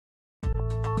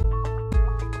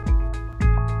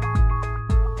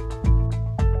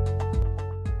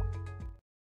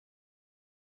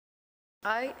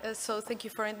Hi, so thank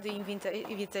you for the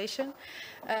invitation.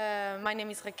 My name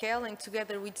is Raquel, and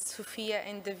together with Sofia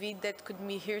and David that could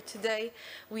be here today,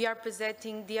 we are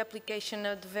presenting the application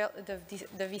of the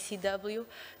VCW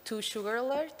to Sugar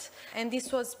Alert. And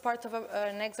this was part of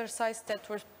an exercise that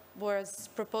was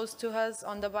proposed to us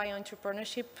on the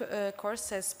bioentrepreneurship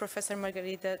course, as Professor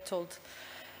Margarida told.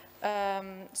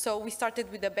 So we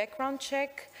started with a background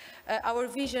check. Our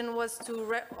vision was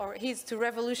to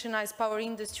revolutionize power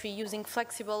industry using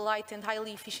flexible, light and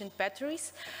highly efficient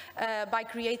batteries by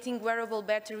creating wearable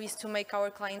batteries to make our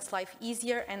clients' life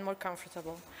easier and more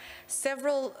comfortable.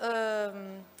 Several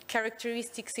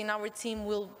characteristics in our team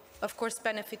will of course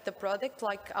benefit the product,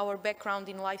 like our background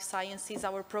in life sciences,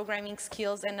 our programming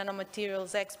skills and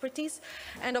nanomaterials expertise.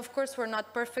 And of course we're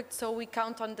not perfect, so we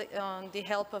count on the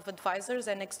help of advisors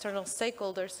and external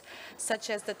stakeholders, such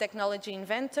as the technology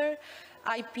inventor,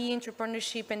 IP,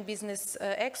 entrepreneurship and business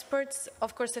experts,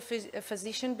 of course a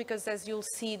physician, because as you'll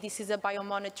see this is a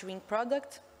biomonitoring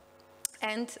product,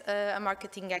 and a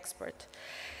marketing expert.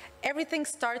 Everything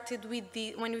started with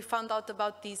when we found out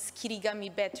about these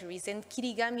kirigami batteries, and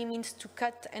kirigami means to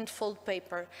cut and fold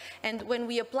paper. And when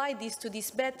we apply these to these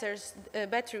batteries,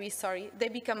 they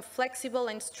become flexible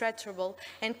and stretchable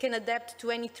and can adapt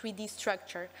to any 3D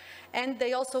structure. And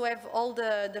they also have all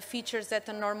the features that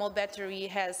a normal battery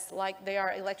has, like they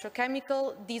are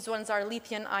electrochemical. These ones are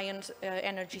lithium-ion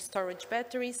energy storage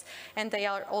batteries, and they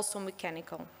are also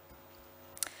mechanical.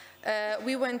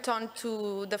 We went on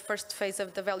to the first phase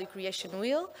of the value creation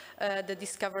wheel, the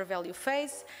discover value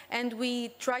phase, and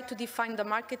we tried to define the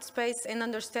market space and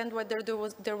understand whether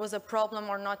there was a problem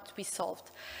or not to be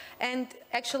solved. And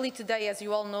actually today, as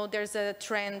you all know, there's a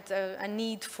trend, a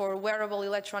need for wearable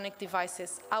electronic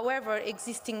devices. However,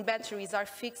 existing batteries are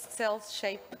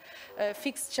fixed-shaped,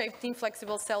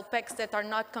 inflexible cell packs that are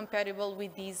not compatible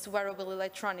with these wearable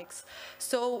electronics.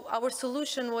 So our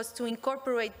solution was to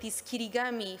incorporate these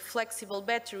kirigami flexible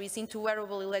batteries into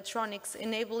wearable electronics,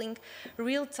 enabling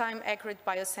real-time accurate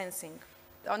biosensing.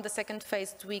 On the second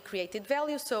phase, we created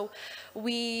value, so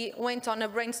we went on a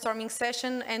brainstorming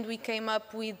session and we came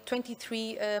up with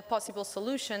 23 possible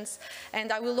solutions,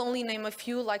 and I will only name a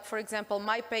few, like for example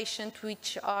My Patient,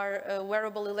 which are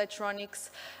wearable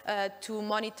electronics to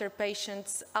monitor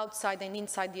patients outside and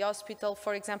inside the hospital,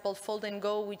 for example Fold and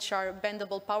Go, which are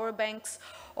bendable power banks,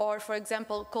 or for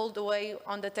example Cold Away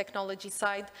on the technology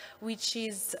side, which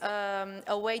is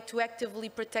a way to actively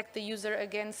protect the user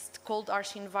against cold,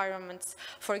 harsh environments.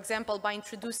 For example, by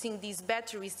introducing these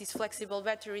batteries, these flexible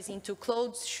batteries, into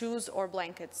clothes, shoes, or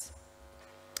blankets.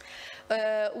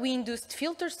 We induced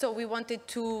filters, so we wanted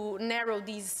to narrow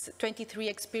these 23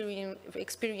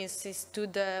 experiences to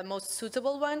the most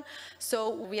suitable one.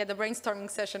 So we had a brainstorming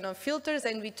session on filters,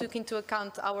 and we took into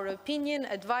account our opinion,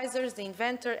 advisors, the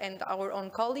inventor, and our own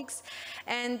colleagues.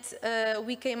 And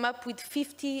we came up with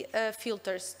 50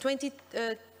 filters, 20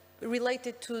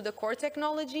 related to the core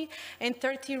technology and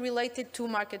 30 related to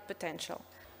market potential.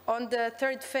 On the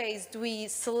third phase, we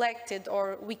selected,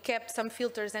 or we kept some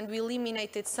filters and we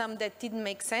eliminated some that didn't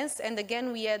make sense. And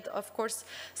again, we had, of course,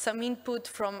 some input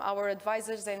from our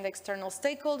advisors and external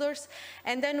stakeholders.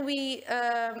 And then we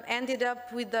ended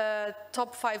up with a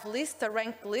top 5 list, a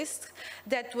ranked list,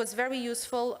 that was very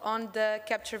useful on the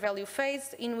capture value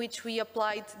phase, in which we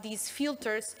applied these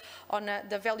filters on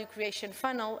the value creation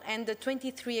funnel, and the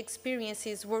 23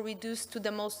 experiences were reduced to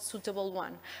the most suitable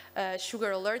one,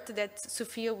 Sugar Alert, that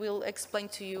Sofia will explain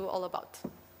to you all about.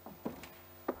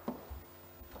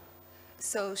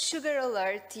 So Sugar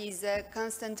Alert is a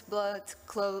constant blood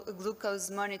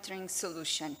glucose monitoring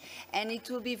solution, and it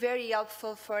will be very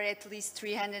helpful for at least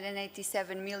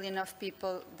 387 million of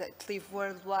people that live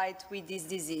worldwide with this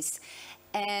disease.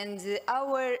 And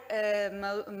our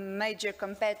major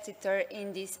competitor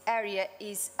in this area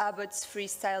is Abbott's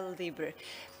Freestyle Libre.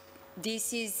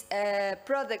 This is a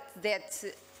product that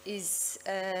is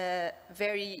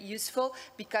very useful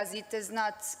because it does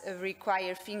not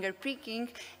require finger pricking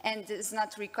and does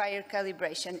not require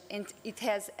calibration, and it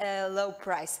has a low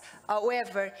price.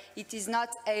 However, it is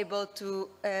not able to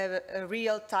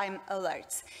real-time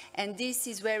alerts, and this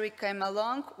is where we came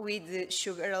along with the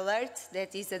Sugar Alert.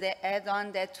 That is the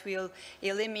add-on that will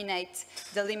eliminate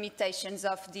the limitations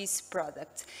of this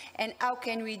product. And how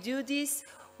can we do this?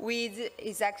 With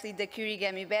exactly the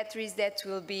kirigami batteries that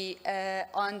will be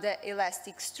on the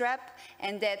elastic strap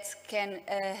and that can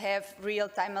have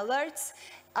real-time alerts.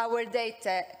 Our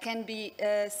data can be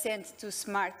sent to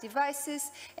smart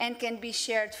devices and can be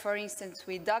shared, for instance,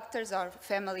 with doctors or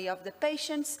family of the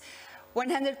patients.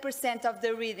 100% of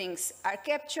the readings are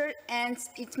captured, and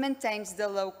it maintains the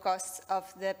low cost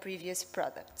of the previous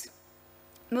product.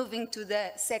 Moving to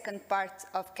the second part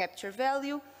of capture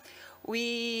value,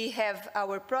 we have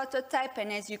our prototype, and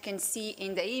as you can see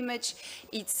in the image,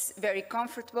 it's very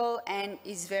comfortable and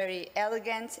is very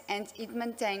elegant, and it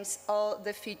maintains all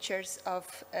the features of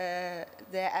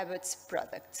the Abbott's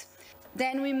product.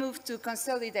 Then we move to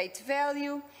consolidate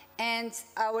value, and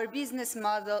our business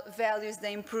model values the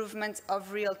improvement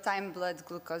of real-time blood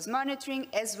glucose monitoring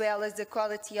as well as the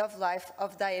quality of life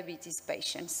of diabetes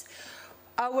patients.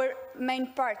 Our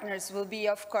main partners will be,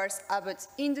 of course, Abbott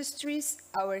Industries,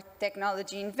 our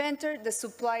technology inventor, the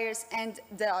suppliers, and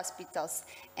the hospitals.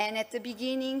 And at the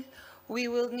beginning, we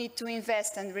will need to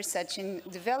invest in research and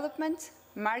development,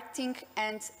 marketing,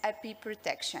 and IP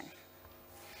protection.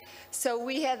 So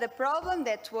we had a problem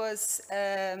that was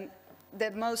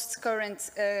the most current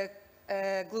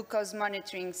glucose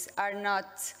monitorings are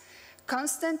not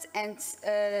constant, and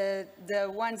the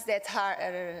ones that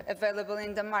are available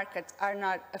in the market are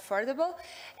not affordable.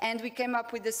 And we came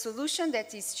up with a solution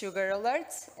that is Sugar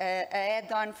Alert, an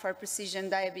add-on for precision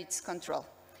diabetes control.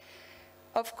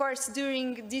 Of course,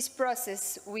 during this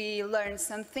process, we learned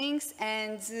some things,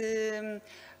 and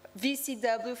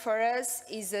VCW for us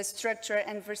is a structured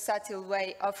and versatile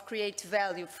way of create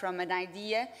value from an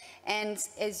idea, and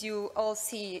as you all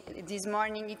see this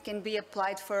morning, it can be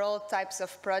applied for all types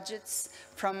of projects,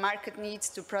 from market needs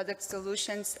to product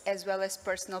solutions as well as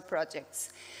personal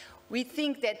projects. We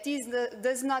think that this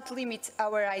does not limit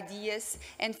our ideas,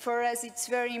 and for us it's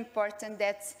very important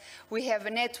that we have a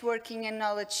networking and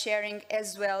knowledge sharing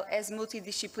as well as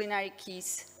multidisciplinary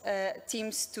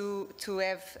teams to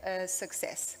have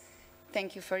success.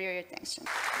 Thank you for your attention.